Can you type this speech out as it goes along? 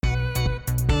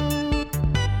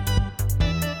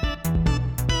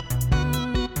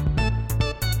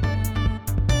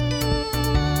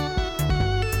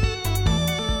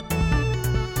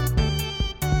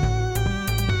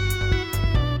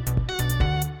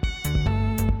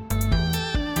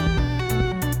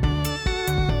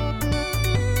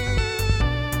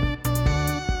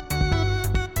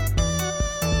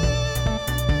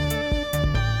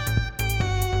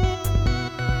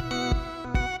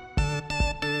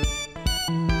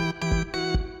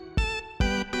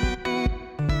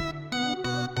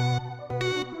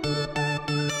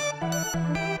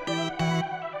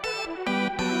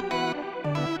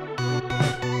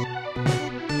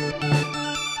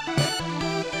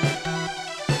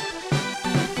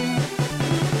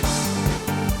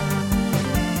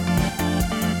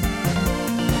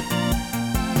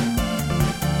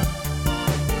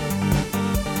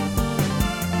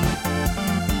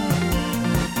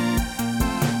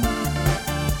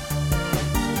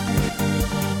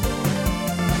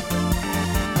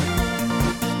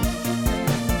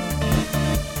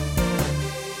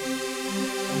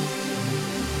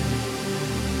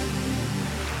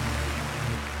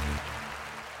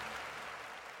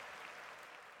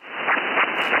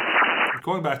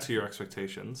going back to your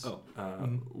expectations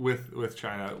with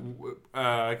China,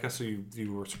 I guess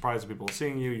you were surprised at people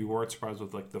seeing you. You weren't surprised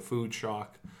with like the food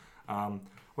shock.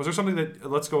 Was there something that,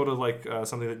 let's go to like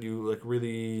something that you like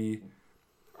really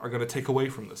are going to take away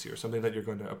from this year? Something that you're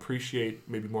going to appreciate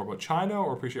maybe more about China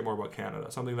or appreciate more about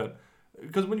Canada? Something that,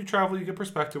 because when you travel, you get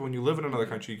perspective. When you live in another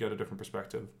country, you get a different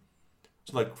perspective.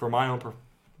 So like for my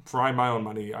own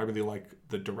money, I really like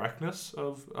the directness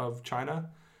of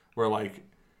China, where like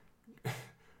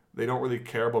they don't really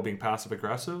care about being passive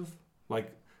aggressive.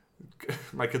 Like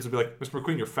my kids would be like, "Mr.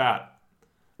 McQueen, you're fat,"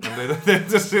 and they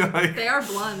just like they are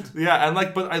blunt. Yeah, and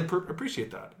like, but I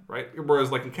appreciate that, right?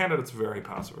 Whereas like in Canada, it's very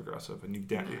passive aggressive, and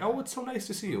oh, it's so nice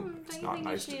to see you. It's not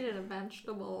nice. You needed a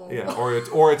vegetable. Yeah, or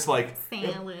it's like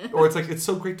salad. Or it's like, it's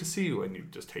so great to see you, and you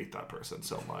just hate that person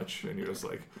so much, and you're just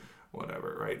like,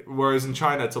 whatever, right? Whereas in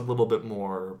China, it's a little bit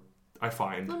more, I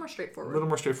find, a little more straightforward, a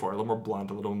little more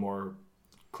blunt, a little more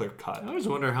clear cut. I always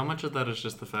wonder how much of that is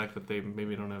just the fact that they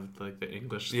maybe don't have like the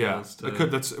English skills. Yeah,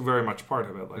 that's very much part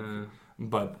of it. Like,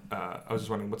 but I was just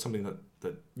wondering what's something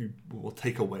that you will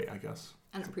take away, I guess,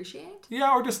 and appreciate.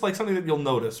 Yeah, or just like something that you'll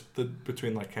notice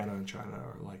between like Canada and China,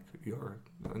 or like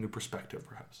a new perspective,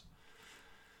 perhaps.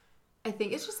 I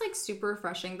think it's just like super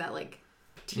refreshing that like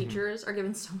teachers are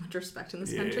given so much respect in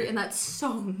this country, and that's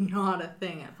so not a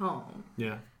thing at home.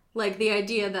 Yeah. Like the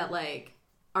idea that like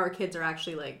our kids are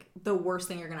actually like the worst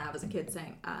thing you're gonna have as a kid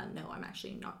saying, no, I'm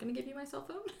actually not gonna give you my cell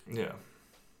phone. Yeah.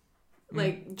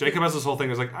 Like Jacob has this whole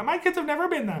thing is like, my kids have never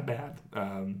been that bad.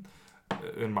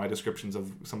 In my descriptions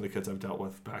of some of the kids I've dealt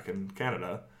with back in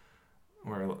Canada,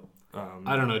 where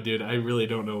I don't know, dude. I really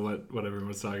don't know what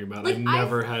everyone's talking about. Like, I've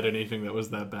never had anything that was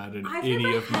that bad in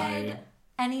any of my.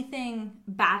 Anything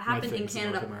bad happened in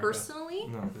Canada personally,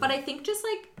 but I think just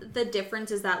like the difference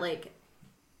is that like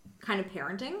kind of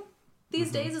parenting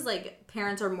these days is like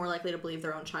parents are more likely to believe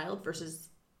their own child versus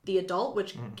the adult,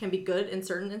 which can be good in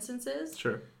certain instances.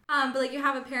 Sure. But like you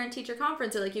have a parent teacher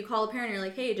conference, or like you call a parent and you're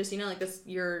like, hey, just like this,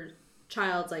 your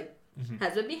child's like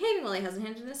has been behaving well, he hasn't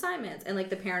handed in assignments, and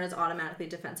like the parent is automatically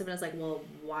defensive and is like, well,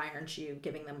 why aren't you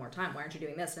giving them more time? Why aren't you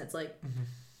doing this? And it's like.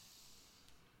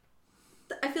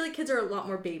 I feel like kids are a lot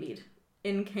more babied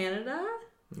in Canada.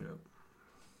 Yeah.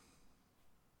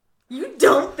 You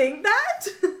don't think that?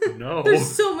 No.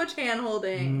 There's so much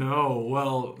hand-holding. No.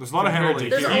 Well, there's a lot of hand-holding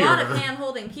here. There's a lot of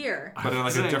hand-holding here. But in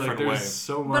like a different way.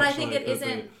 So much, but I think it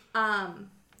isn't...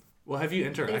 well, have you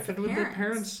interacted with the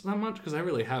parents that much? Because I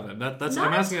really haven't. That's Not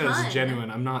I'm asking a that ton. as genuine.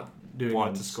 I'm not doing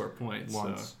Once. it to score points.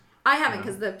 Once. So. I haven't,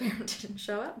 because the parent didn't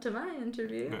show up to my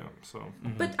interview. Yeah, so...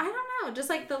 But I don't know, just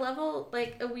like the level,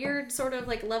 like a weird sort of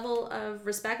like level of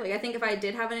respect. Like I think if I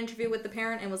did have an interview with the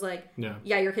parent and was like, yeah,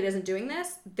 your kid isn't doing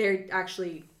this, they'd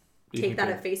actually take that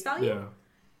at face value. Yeah.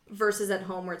 Versus at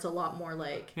home where it's a lot more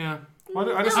like, yeah.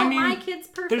 Well, I mean, my kid's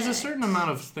perfect. There's a certain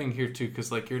amount of thing here too,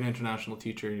 because like you're an international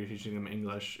teacher and you're teaching them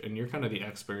English and you're kind of the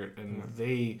expert, and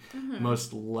they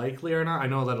most likely are not. I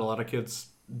know that a lot of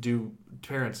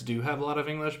parents do have a lot of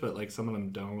English, but like some of them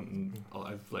don't, and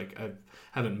I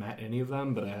haven't met any of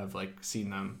them, but I have like seen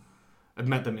them. I've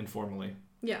met them informally.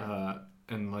 Yeah.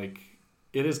 And like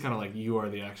it is kind of like you are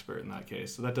the expert in that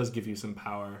case, so that does give you some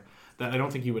power that I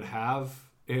don't think you would have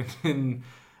in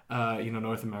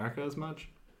North America as much,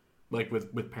 like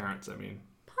with parents. I mean,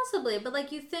 possibly, but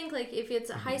like you think like if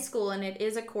it's high school and it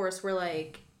is a course where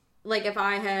like if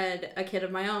I had a kid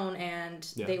of my own and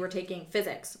they were taking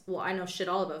physics, well, I know shit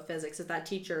all about physics. If that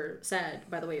teacher said,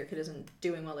 by the way, your kid isn't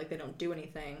doing well, like they don't do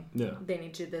anything, they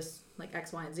need to do this like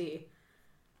X, Y, and Z.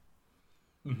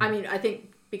 I mean, I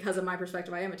think because of my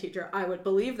perspective, I am a teacher, I would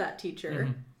believe that teacher.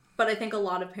 But I think a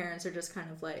lot of parents are just kind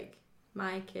of like,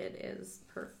 my kid is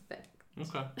perfect.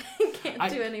 Okay.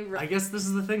 Can't do any wrong. I guess this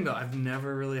is the thing, though. I've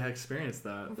never really experienced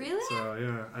that. Really? So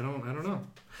yeah, I don't know.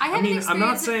 I mean, I'm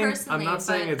not saying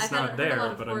it's not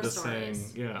there, but I'm just saying,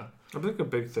 I think a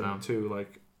big thing too,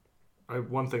 like,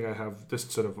 one thing I have,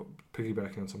 just sort of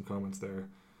piggybacking on some comments there,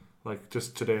 like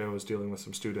just today I was dealing with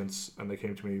some students and they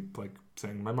came to me like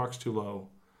saying, my mark's too low,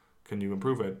 can you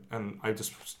improve it? And I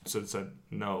just sort of said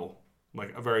no.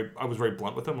 Like I was very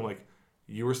blunt with them. I'm like,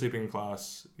 you were sleeping in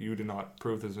class, you did not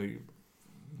prove this,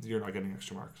 you're not getting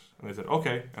extra marks. And they said,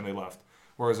 okay, and they left.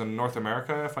 Whereas in North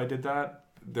America, if I did that,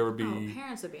 there would be...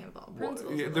 parents would be involved.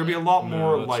 There'd be a lot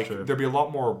more, there'd be a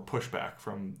lot more pushback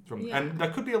from and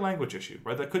that could be a language issue,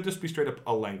 right? That could just be straight up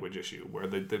a language issue where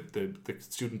the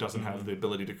student doesn't have the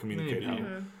ability to communicate.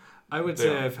 I would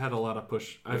say I've had a lot of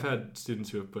push. I've had students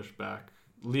who have pushed back.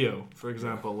 Leo, for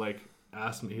example,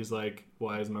 asked me, he's like,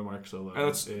 why is my mark so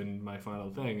low in my final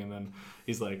thing? And then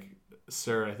he's like,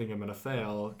 sir, I think I'm gonna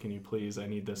fail. Can you please? I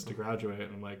need this to graduate.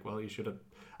 And I'm like, well, you should have.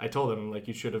 I told him like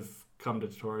you should have come to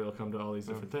tutorial, come to all these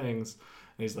different things.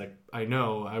 And he's like, I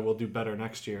know, I will do better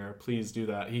next year. Please do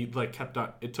that. He like kept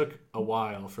on. It took a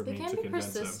while for me to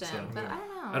convince him. So, but I don't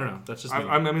know. I don't know. That's just.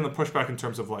 I mean the pushback in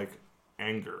terms of like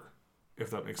anger, if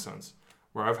that makes sense.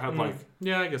 Where I've had like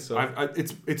I guess so.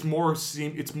 It's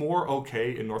more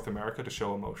okay in North America to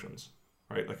show emotions,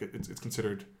 right? Like it's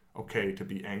considered okay to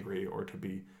be angry or to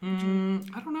be. I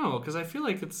don't know, because I feel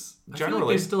like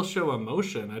generally they still show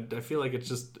emotion. I feel like it's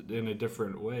just in a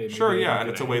different way. Maybe sure, yeah, and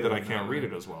it's a way that I can't read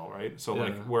it as well, right? So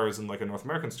like, whereas in like a North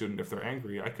American student, if they're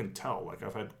angry, I can tell. Like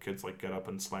I've had kids like get up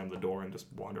and slam the door and just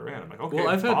wander in. I'm like, okay, well,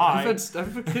 I've bye. had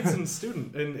kids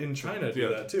in China do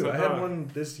that too. I had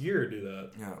one this year do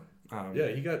that. Yeah.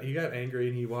 He got angry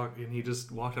and he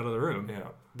just walked out of the room. Yeah,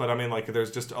 but I mean, like,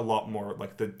 there's just a lot more,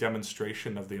 like, the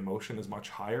demonstration of the emotion is much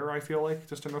higher, I feel like,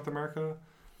 just in North America.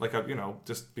 Like,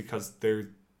 just because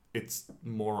it's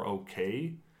more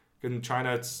okay. In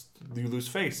China, you lose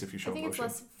face if you show emotion. I think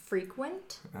it's less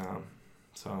frequent.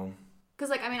 So... Because,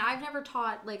 like, I mean, I've never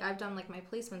taught, like, I've done, like, my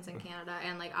placements in Canada,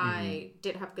 and, like, I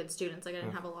did have good students. Like, I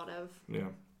didn't have a lot of... Yeah.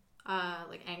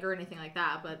 Like anger or anything like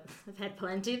that, but I've had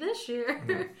plenty this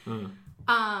year.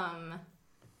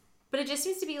 But it just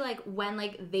seems to be like when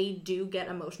like they do get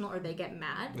emotional or they get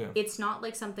mad, it's not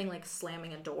like something like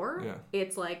slamming a door. Yeah.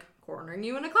 It's like cornering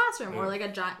you in a classroom or like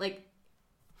a giant like.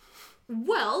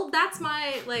 Well, that's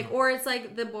my like, or it's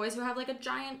like the boys who have like a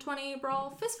giant 20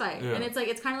 brawl fist fight, and it's like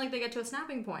it's kind of like they get to a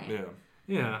snapping point. Yeah.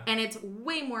 Yeah. And it's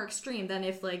way more extreme than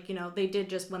if like they did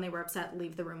just when they were upset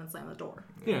leave the room and slam the door.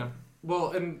 Yeah.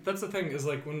 Well, and that's the thing is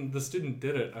like when the student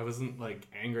did it, I wasn't like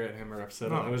angry at him or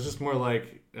upset. No. I was just more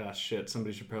like, shit,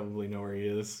 somebody should probably know where he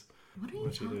is. What are you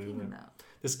talking about?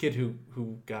 This kid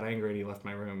who got angry and he left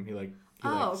my room.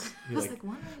 I was like,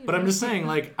 what are you But I'm just saying,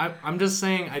 like, I'm just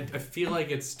saying, I feel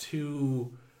like it's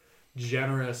too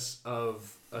generous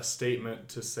of a statement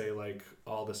to say like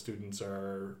all the students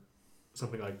are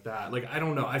something like that. Like, I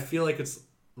don't know. I feel like it's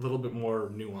a little bit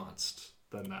more nuanced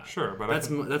than that. Sure, but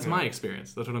that's my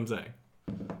experience. That's what I'm saying.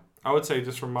 I would say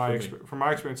just from my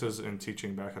experiences in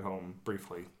teaching back at home,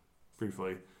 briefly,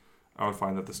 I would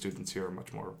find that the students here are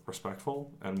much more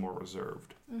respectful and more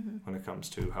reserved when it comes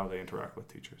to how they interact with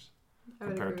teachers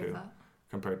compared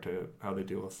to how they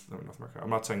deal with them in North America. I'm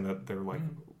not saying that they're like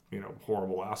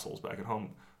horrible assholes back at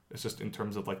home. It's just in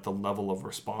terms of like the level of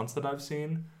response that I've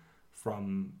seen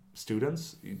from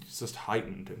students, it's just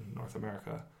heightened in North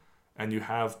America. And you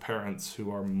have parents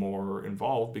who are more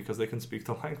involved because they can speak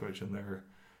the language and they're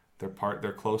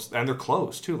close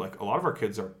too. Like a lot of our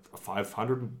kids are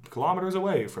 500 kilometers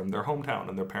away from their hometown,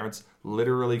 and their parents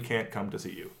literally can't come to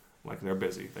see you. Like they're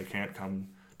busy, they can't come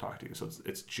talk to you. So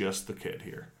it's just the kid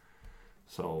here.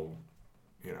 So,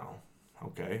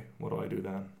 okay, what do I do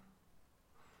then?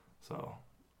 So,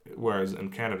 whereas in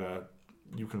Canada,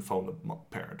 you can phone the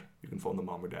parent, you can phone the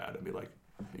mom or dad and be like,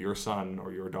 your son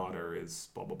or your daughter is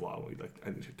blah blah blah. I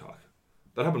need to talk.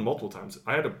 That happened multiple times.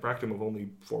 I had a practicum of only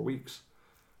 4 weeks.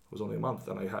 It was only a month,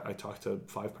 and I talked to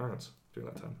 5 parents during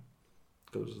that time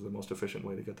because it was the most efficient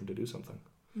way to get them to do something.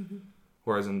 Mm-hmm.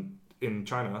 Whereas in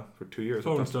China for 2 years,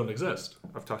 phones don't exist.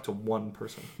 I've talked to one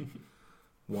person.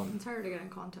 One. It's hard to get in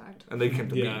contact. And they came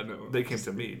to me. No, they came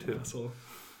to me too. So.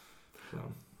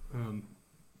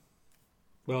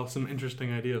 Well, some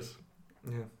interesting ideas.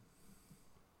 Yeah.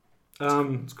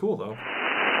 It's cool though.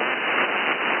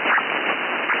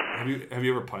 Have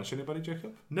you ever punched anybody,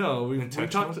 Jacob? No, we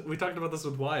talked about this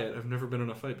with Wyatt. I've never been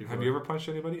in a fight before. Have you ever punched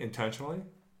anybody intentionally?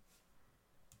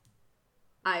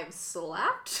 I've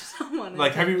slapped someone.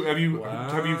 Like have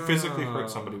you physically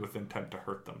hurt somebody with intent to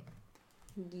hurt them?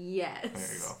 Yes.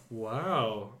 There you go.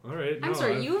 Wow. All right. I'm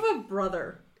sorry. You have a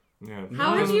brother. Yeah.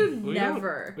 How have you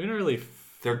never? We don't really.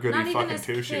 They're goody fucking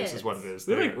two shoes, is what it is.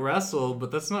 We like wrestle, but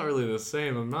that's not really the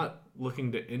same. I'm not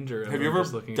looking to injure him. Have you ever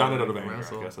done it out of anger?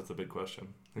 I guess that's a big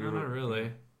question. No, not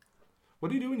really. What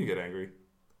do you do when you get angry?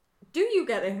 Do you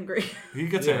get angry? He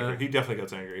gets angry. He definitely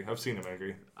gets angry. I've seen him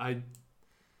angry. I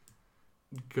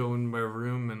go in my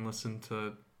room and listen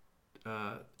to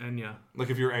Enya. Like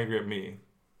if you're angry at me.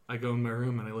 I go in my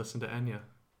room and I listen to Enya.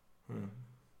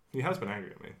 He has been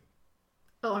angry at me.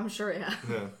 Oh, I'm sure, yeah.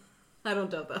 Yeah. I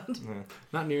don't doubt that. Yeah.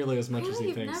 Not nearly as much as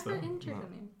he thinks, though.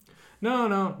 No,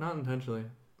 not intentionally.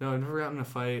 No, I've never gotten in a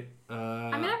fight. I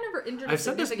mean, I've never injured a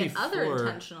significant other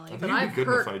intentionally, but I've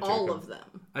hurt all of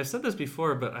them. I've said this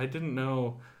before, but I didn't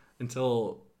know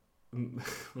until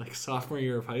like sophomore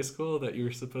year of high school that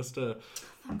you're supposed to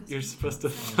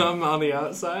thumb on the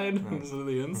outside instead of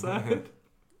the inside.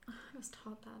 I was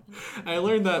taught that. I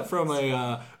learned that from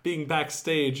being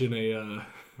backstage in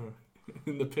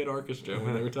in the pit orchestra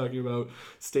when they were talking about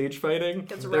stage fighting.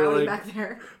 It's rowdy back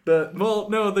there.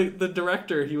 The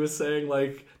director, he was saying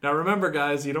like, now remember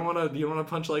guys, you don't want to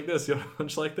punch like this. You want to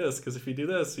punch like this because if you do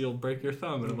this, you'll break your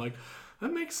thumb. And I'm like,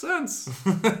 that makes sense.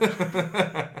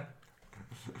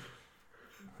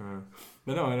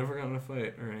 But no, I never got in a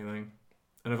fight or anything,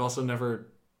 and I've also never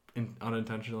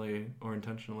unintentionally or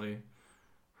intentionally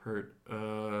hurt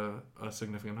a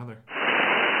significant other.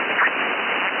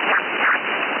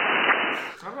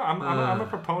 I'm a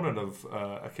proponent of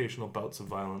occasional bouts of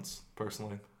violence,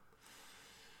 personally.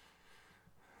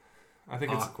 I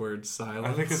think awkward silence.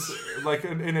 I think it's like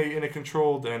in a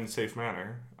controlled and safe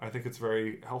manner. I think it's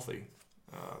very healthy.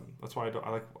 That's why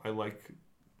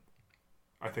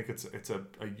I think it's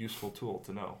a useful tool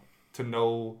to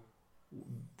know,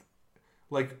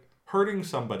 like hurting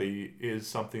somebody is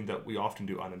something that we often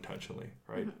do unintentionally,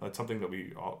 right? Mm-hmm. That's something that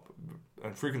we all,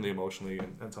 and frequently emotionally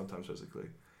and sometimes physically.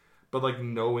 But like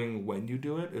knowing when you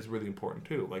do it is really important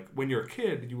too. Like when you're a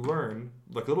kid, you learn,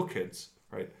 like little kids,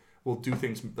 right, will do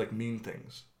things like mean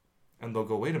things. And they'll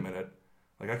go, wait a minute,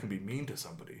 like I can be mean to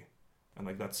somebody. And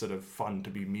like that's sort of fun to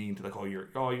be mean to, like, oh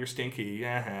you're stinky,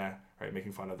 right,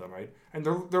 making fun of them, right? And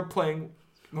they're playing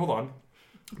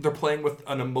they're playing with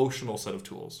an emotional set of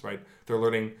tools, right? They're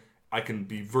learning I can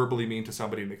be verbally mean to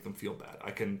somebody and make them feel bad.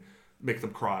 I can make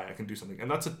them cry. I can do something.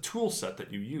 And that's a tool set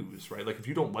that you use, right? Like if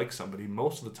you don't like somebody,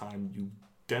 most of the time you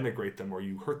denigrate them or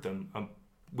you hurt them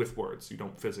with words. You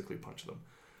don't physically punch them.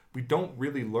 We don't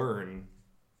really learn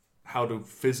how to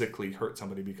physically hurt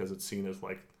somebody because it's seen as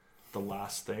like the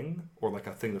last thing or like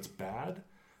a thing that's bad.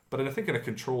 But I think in a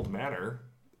controlled manner,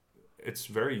 it's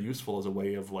very useful as a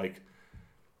way of like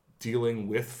dealing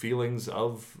with feelings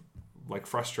of like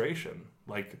frustration.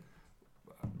 Like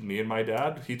me and my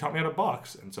dad, he taught me how to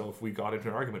box. And so if we got into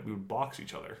an argument, we would box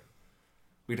each other.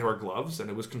 We'd have our gloves and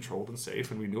it was controlled and safe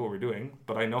and we knew what we were doing.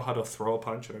 But I know how to throw a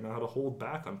punch and I know how to hold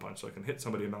back on punch so I can hit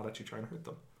somebody and not actually try and hurt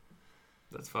them.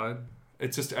 That's fine.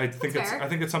 It's just, I think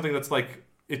it's something that's like,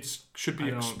 it should be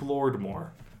explored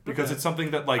more. Because it's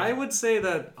something that like... I would say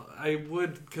that I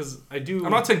would, because I do...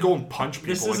 I'm not saying go and punch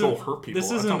people, like go hurt people.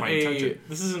 This is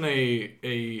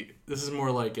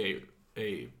more like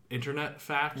a internet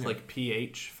fact, like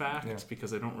PH fact,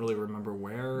 because I don't really remember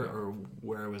where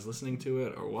I was listening to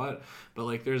it or what, but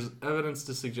like there's evidence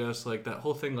to suggest like that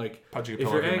whole thing, like if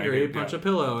you're angry, punch a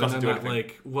pillow, and then that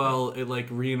like, well, it like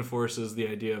reinforces the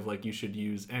idea of like you should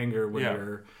use anger when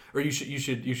you're, or you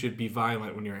should be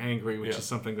violent when you're angry, which is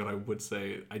something that I would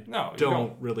say I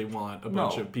don't really want a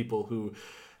bunch of people who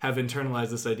have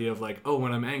internalized this idea of like, oh,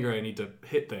 when I'm angry, I need to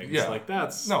hit things. Yeah. Like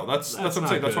that's what I'm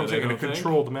saying. That's what I'm saying in a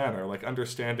controlled manner, like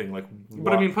understanding like.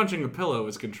 But I mean, punching a pillow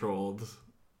is controlled.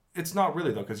 It's not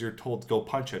really though, because you're told to go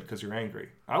punch it because you're angry.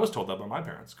 I was told that by my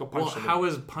parents. Go punch. Well, how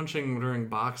is punching during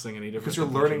boxing any different? Because you're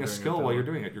learning a skill while you're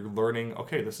doing it. You're learning.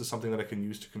 Okay, this is something that I can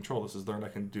use to control. This is learned. I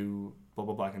can do blah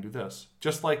blah blah. I can do this.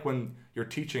 Just like when you're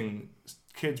teaching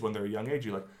kids when they're a young age,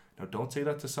 you're like, no, don't say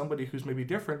that to somebody who's maybe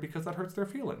different because that hurts their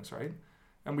feelings, right?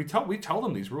 And we tell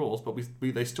them these rules, but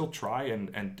they still try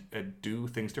and do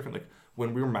things differently. Like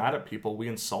when we're mad at people, we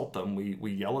insult them,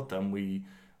 we yell at them, we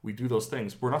do those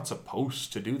things. We're not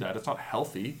supposed to do that. It's not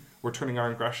healthy. We're turning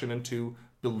our aggression into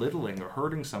belittling or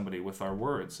hurting somebody with our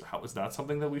words. How is that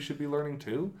something that we should be learning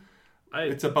too?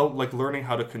 It's about like learning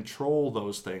how to control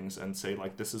those things and say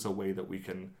like this is a way that we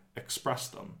can express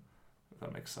them. If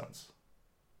that makes sense.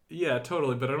 Yeah,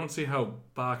 totally, but I don't see how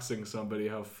boxing somebody,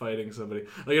 how fighting somebody...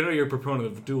 Like, I know you're a proponent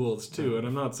of duels, too, and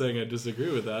I'm not saying I disagree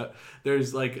with that.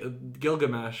 There's, like,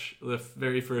 Gilgamesh, the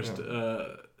very first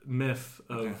myth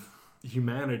of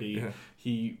humanity.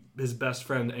 Yeah. His best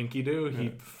friend, Enkidu, he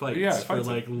fights for,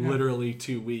 like, literally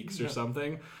 2 weeks or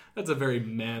something. That's a very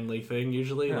manly thing,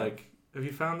 usually. Yeah. Like, have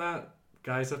you found that?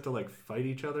 Guys have to, like, fight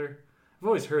each other? I've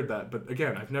always heard that, but,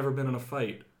 again, I've never been in a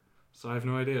fight, so I have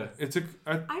no idea.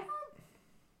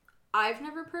 I've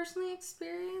never personally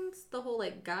experienced the whole,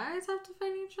 like, guys have to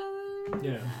fight each other.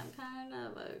 Yeah. I'm kind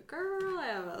of a girl. I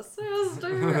have a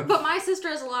sister. But my sister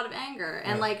has a lot of anger.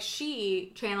 And, like,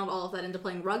 she channeled all of that into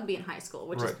playing rugby in high school,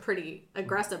 which is pretty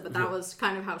aggressive. But that was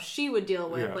kind of how she would deal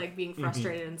with, like, being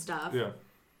frustrated and stuff. Yeah.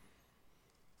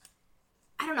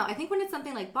 I don't know. I think when it's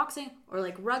something like boxing or,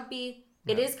 like, rugby,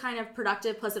 it is kind of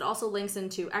productive. Plus, it also links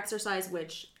into exercise,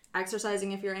 which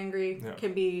exercising if you're angry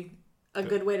can be... a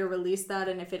good way to release that,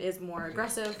 and if it is more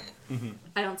aggressive,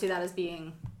 I don't see that as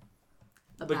being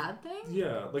a bad thing.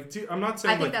 Yeah, like I'm not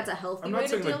saying. I think that's a healthy way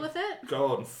to deal with it.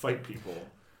 Go out and fight people.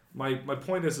 My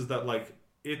point is that like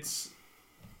it's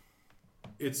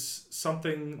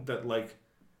something that like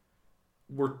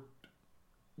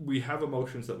we have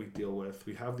emotions that we deal with.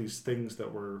 We have these things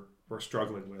that we're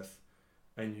struggling with,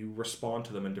 and you respond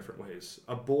to them in different ways.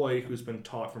 A boy who's been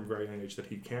taught from a very young age that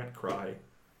he can't cry,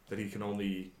 that he can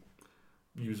only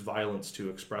use violence to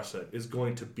express it, is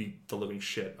going to beat the living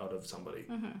shit out of somebody,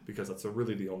 because that's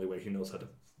really the only way he knows how to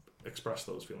express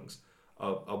those feelings.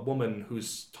 A woman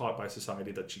who's taught by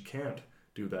society that she can't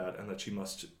do that and that she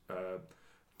must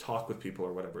talk with people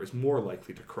or whatever is more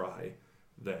likely to cry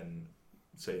than,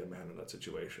 say, a man in that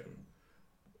situation.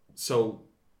 So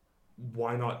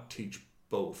why not teach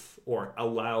both, or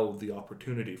allow the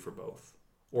opportunity for both,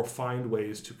 or find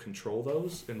ways to control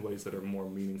those in ways that are more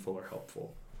meaningful or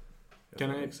helpful? If that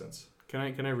makes sense.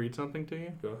 Can I read something to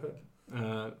you? Go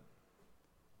ahead.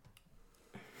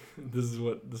 This is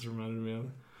what this reminded me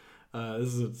of.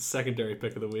 This is a secondary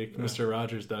pick of the week, Mr.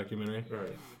 Rogers documentary.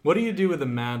 Right. What do you do with the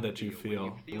mad that you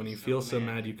feel? When you feel so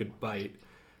mad you could bite?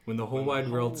 When the whole wide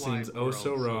world seems oh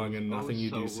so wrong and nothing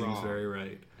you do seems very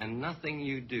right? And nothing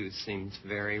you do seems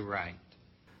very right.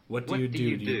 What do you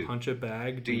do? Do you punch a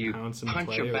bag? Do you pound some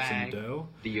clay or some dough?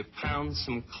 Do you pound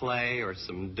some clay or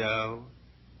some dough?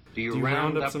 Do you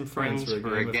round up some friends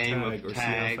for a game of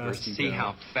tag or see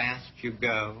how fast you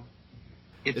go?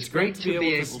 It's great to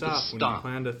be able to stop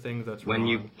when you planned a thing that's wrong. When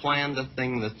you planned a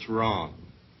thing that's wrong.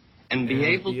 And be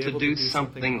able to do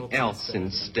something else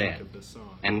instead.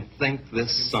 And think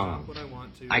this song.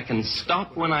 I can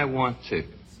stop when I want to.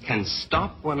 Can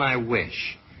stop when I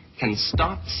wish. Can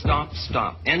stop,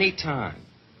 anytime.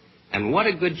 And what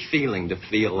a good feeling to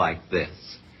feel like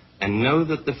this. And know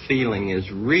that the feeling is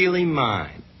really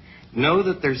mine. Know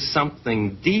that there's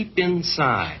something deep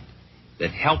inside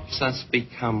that helps us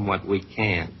become what we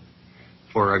can.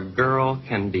 For a girl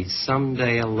can be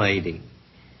someday a lady,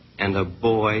 and a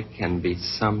boy can be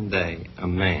someday a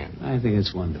man. I think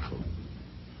it's wonderful.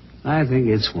 I think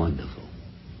it's wonderful.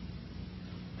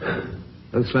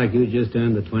 Looks like you just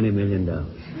earned the $20 million.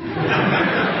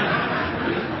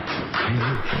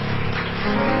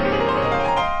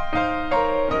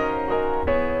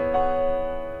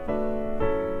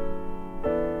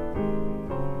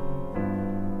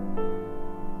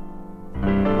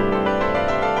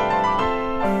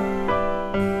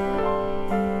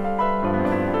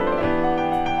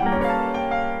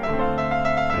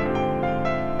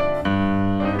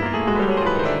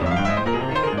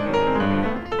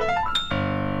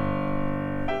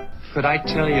 Could I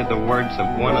tell you the words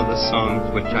of one of the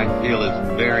songs which I feel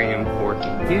is very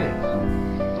important? Yes.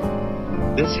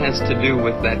 This has to do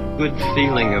with that good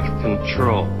feeling of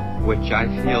control, which I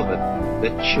feel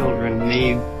that children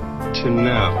need to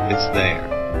know is there.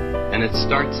 And it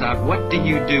starts out, what do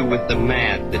you do with the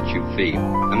mad that you feel?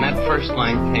 And that first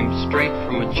line came straight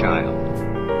from a child.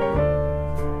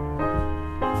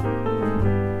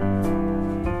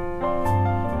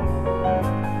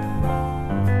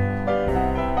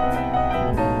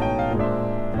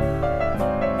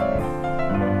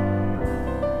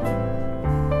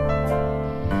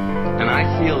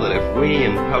 We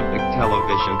in public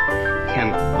television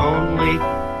can only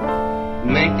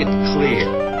make it clear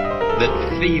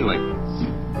that feelings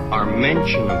are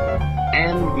mentionable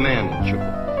and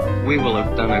manageable. We will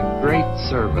have done a great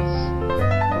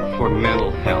service for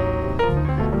mental health.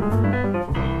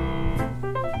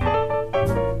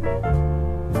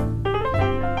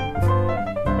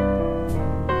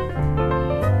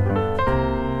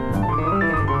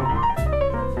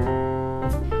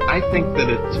 I think that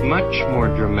it's much more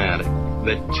dramatic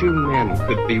that two men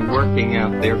could be working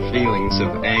out their feelings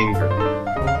of anger.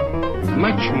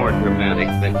 Much more dramatic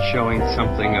than showing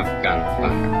something of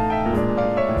gunfire.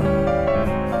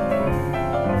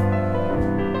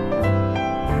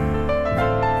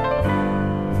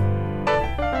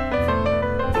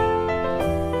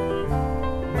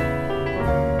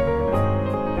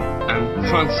 I'm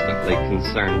constantly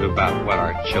concerned about what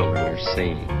our children are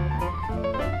seeing.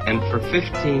 And for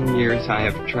 15 years I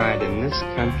have tried in this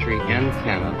country and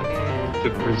Canada to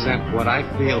present what I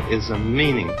feel is a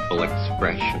meaningful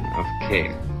expression of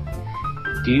care.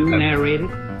 Do you narrate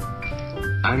it?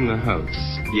 I'm the host,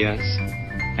 yes.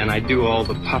 And I do all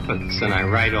the puppets, and I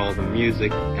write all the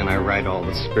music, and I write all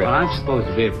the scripts. Well, I'm supposed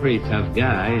to be a pretty tough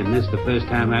guy, and this is the first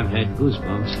time I've had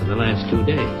goosebumps for the last 2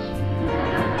 days.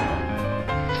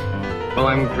 Well,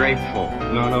 I'm grateful,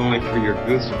 not only for your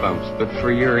goosebumps, but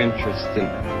for your interest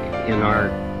in our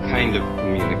kind of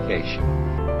communication.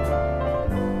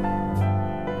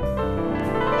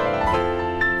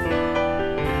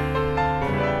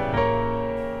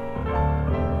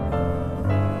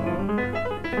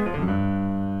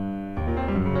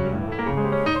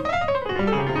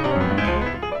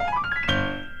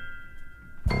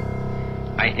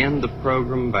 I end the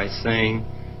program by saying,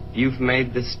 you've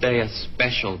made this day a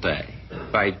special day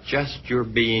by just your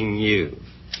being you.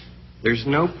 There's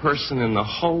no person in the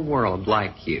whole world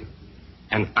like you,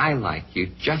 and I like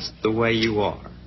you just the way you are.